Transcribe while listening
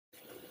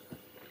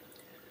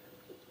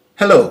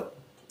Hello!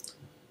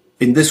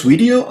 In this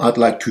video I'd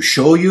like to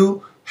show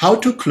you how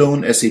to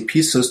clone SAP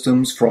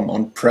systems from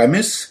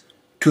on-premise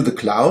to the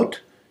cloud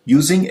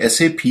using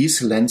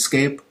SAP's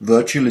Landscape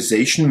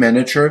Virtualization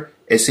Manager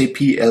SAP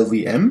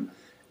LVM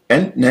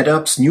and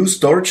NetApp's new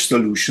storage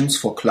solutions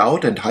for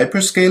cloud and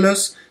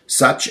hyperscalers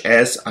such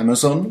as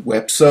Amazon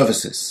Web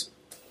Services.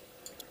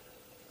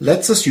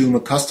 Let's assume a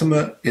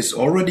customer is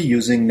already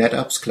using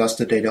NetApp's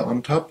cluster data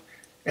ONTAP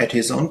at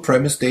his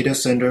on-premise data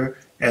center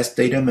as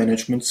data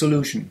management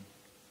solution.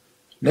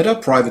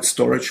 NetApp Private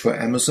Storage for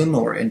Amazon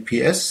or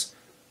NPS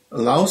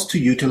allows to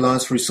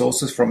utilize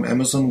resources from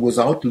Amazon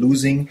without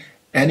losing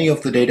any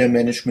of the data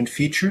management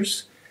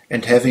features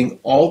and having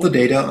all the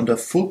data under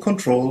full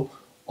control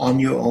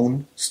on your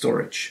own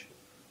storage.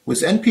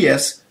 With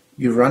NPS,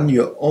 you run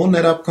your own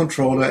NetApp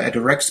controller at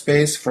a rack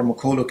space from a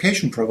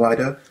co-location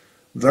provider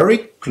very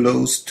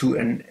close to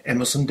an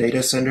Amazon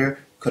data center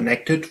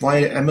connected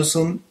via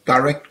Amazon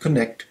Direct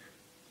Connect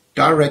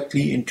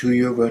directly into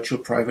your virtual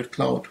private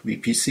cloud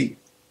VPC.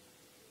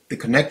 The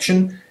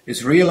connection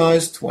is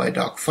realized via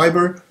dark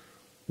fiber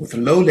with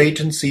low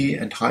latency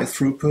and high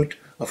throughput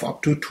of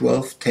up to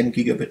 12 10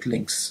 gigabit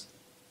links.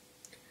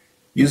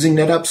 Using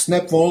NetApp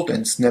SnapVault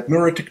and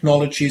SnapMirror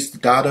technologies, the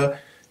data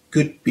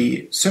could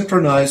be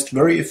synchronized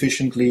very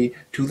efficiently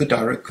to the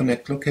Direct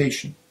Connect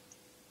location.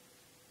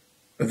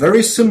 A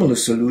very similar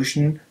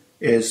solution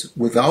is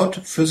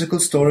without physical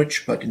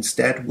storage but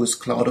instead with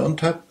Cloud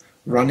ONTAP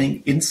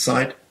running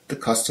inside the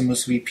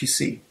customer's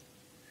VPC.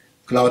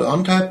 Cloud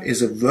ONTAP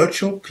is a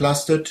virtual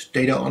clustered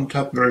data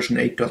ONTAP version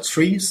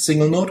 8.3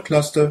 single node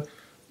cluster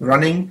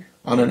running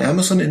on an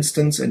Amazon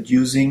instance and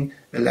using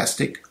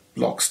elastic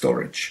block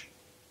storage.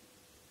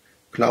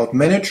 Cloud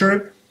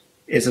Manager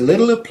is a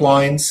little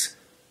appliance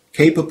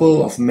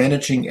capable of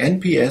managing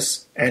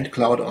NPS and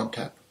Cloud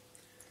ONTAP.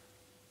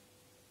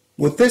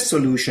 With this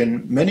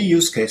solution, many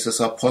use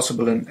cases are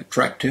possible and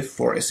attractive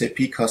for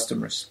SAP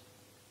customers.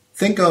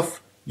 Think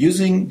of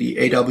using the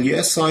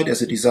AWS site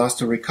as a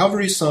disaster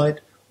recovery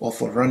site or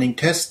for running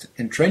test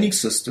and training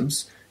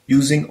systems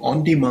using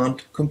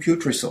on-demand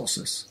compute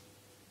resources.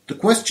 The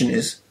question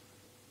is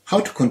how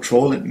to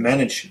control and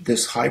manage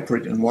this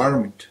hybrid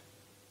environment.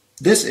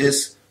 This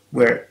is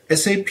where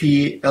SAP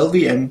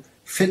LVM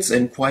fits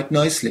in quite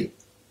nicely.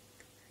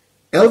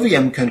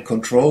 LVM can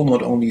control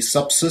not only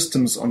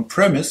subsystems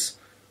on-premise,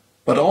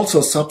 but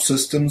also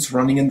subsystems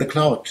running in the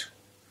cloud.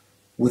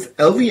 With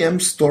LVM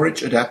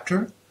Storage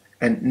Adapter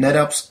and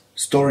NetApp's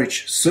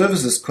Storage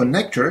Services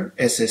Connector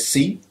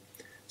SSC,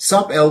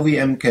 SAP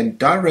LVM can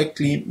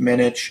directly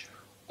manage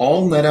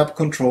all NetApp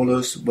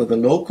controllers whether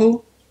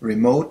local,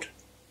 remote,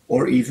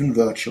 or even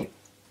virtual.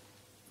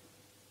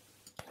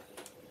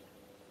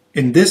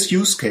 In this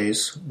use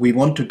case, we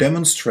want to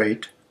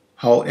demonstrate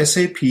how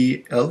SAP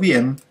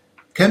LVM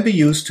can be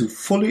used to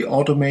fully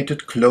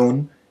automated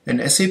clone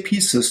an SAP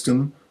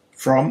system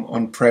from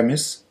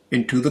on-premise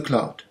into the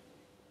cloud.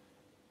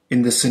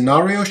 In the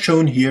scenario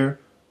shown here,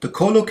 the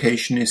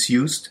co-location is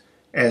used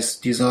as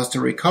disaster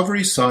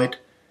recovery site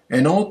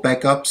and all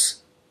backups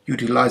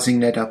utilizing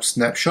NetApp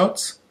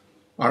snapshots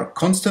are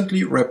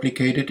constantly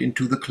replicated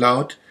into the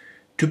cloud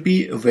to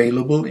be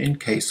available in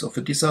case of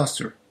a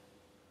disaster.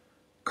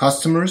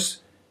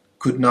 Customers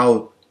could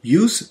now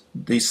use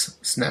these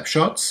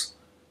snapshots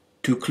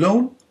to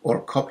clone or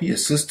copy a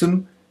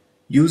system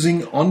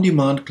using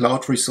on-demand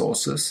cloud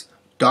resources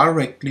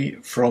directly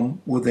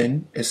from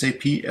within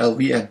SAP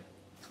LVM.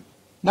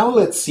 Now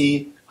let's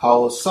see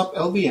how SAP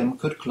LVM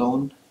could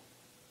clone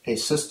a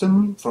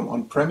system from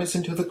on-premise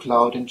into the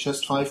cloud in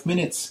just 5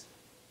 minutes.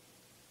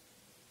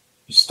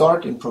 You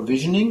start in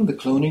provisioning the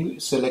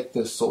cloning, select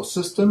the source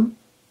system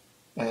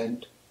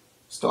and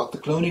start the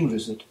cloning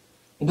visit.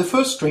 In the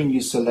first screen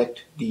you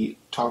select the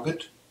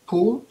target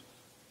pool,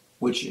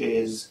 which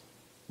is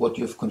what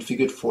you've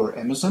configured for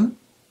Amazon.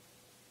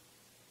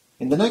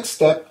 In the next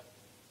step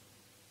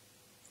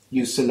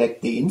you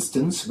select the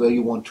instance where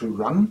you want to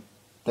run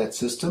that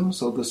system,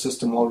 so the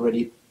system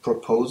already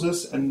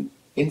proposes an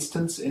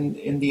instance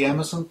in the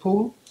Amazon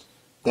pool.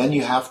 Then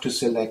you have to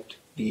select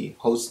the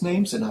host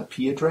names and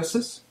IP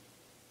addresses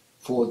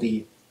for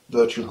the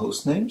virtual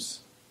host names.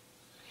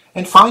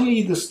 And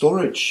finally the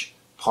storage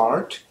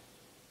part.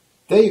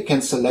 There you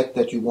can select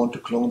that you want to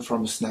clone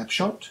from a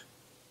snapshot.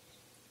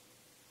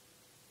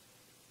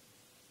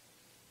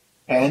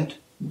 And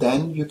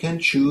then you can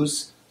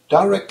choose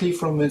directly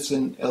from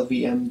within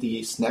LVM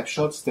the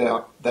snapshots that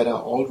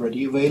are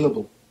already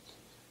available.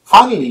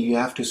 Finally, you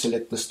have to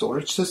select the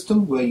storage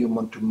system where you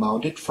want to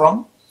mount it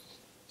from.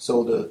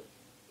 So the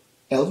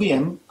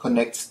LVM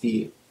connects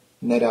the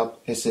NetApp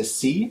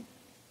SSC,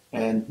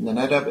 and the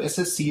NetApp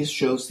SSC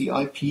shows the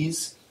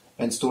IPs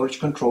and storage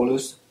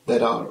controllers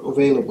that are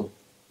available.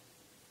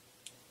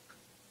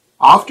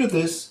 After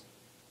this,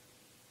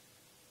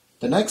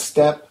 the next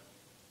step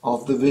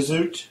of the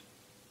wizard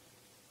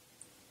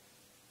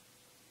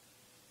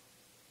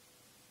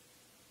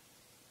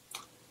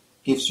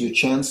gives you a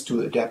chance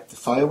to adapt the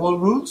firewall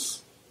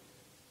rules,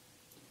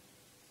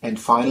 and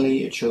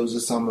finally it shows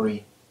a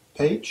summary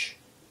page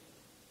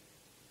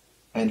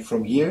and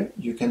from here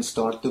you can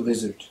start the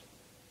wizard.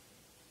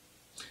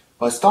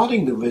 By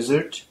starting the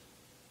wizard,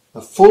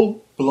 a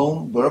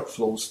full-blown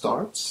workflow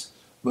starts,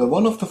 where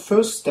one of the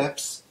first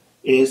steps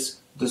is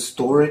the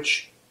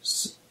storage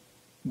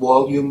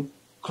volume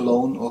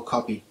clone or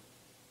copy.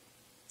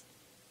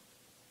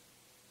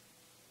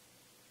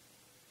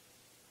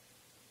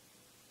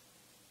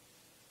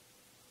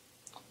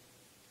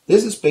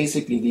 This is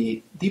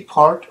basically the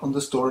part on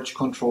the storage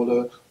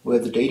controller where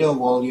the data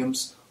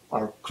volumes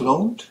are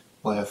cloned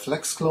by a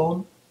flex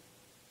clone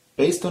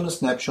based on a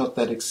snapshot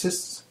that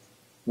exists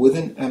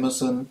within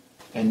Amazon,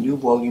 and new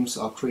volumes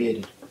are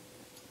created.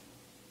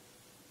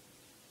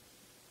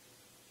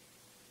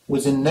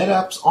 Within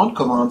NetApp's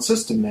on-command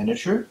System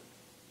Manager,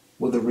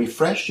 with a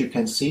refresh you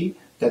can see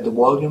that the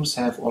volumes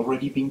have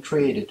already been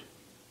created.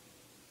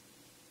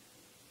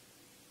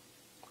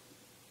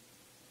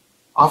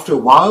 After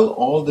a while,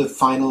 all the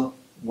final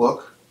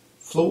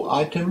workflow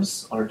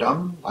items are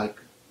done, like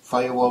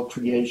firewall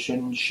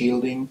creation,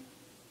 shielding,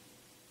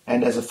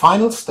 and as a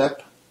final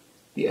step,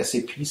 the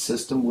SAP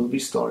system will be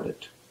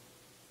started.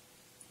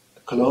 A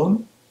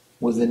clone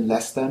within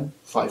less than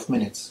 5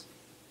 minutes.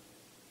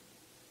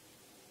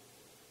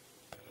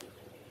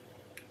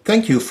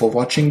 Thank you for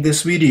watching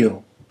this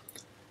video.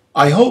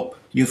 I hope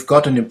you've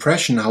got an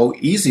impression how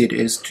easy it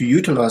is to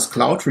utilize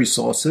cloud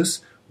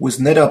resources with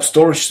NetApp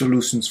Storage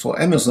Solutions for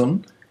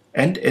Amazon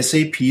and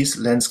SAP's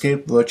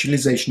Landscape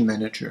Virtualization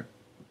Manager.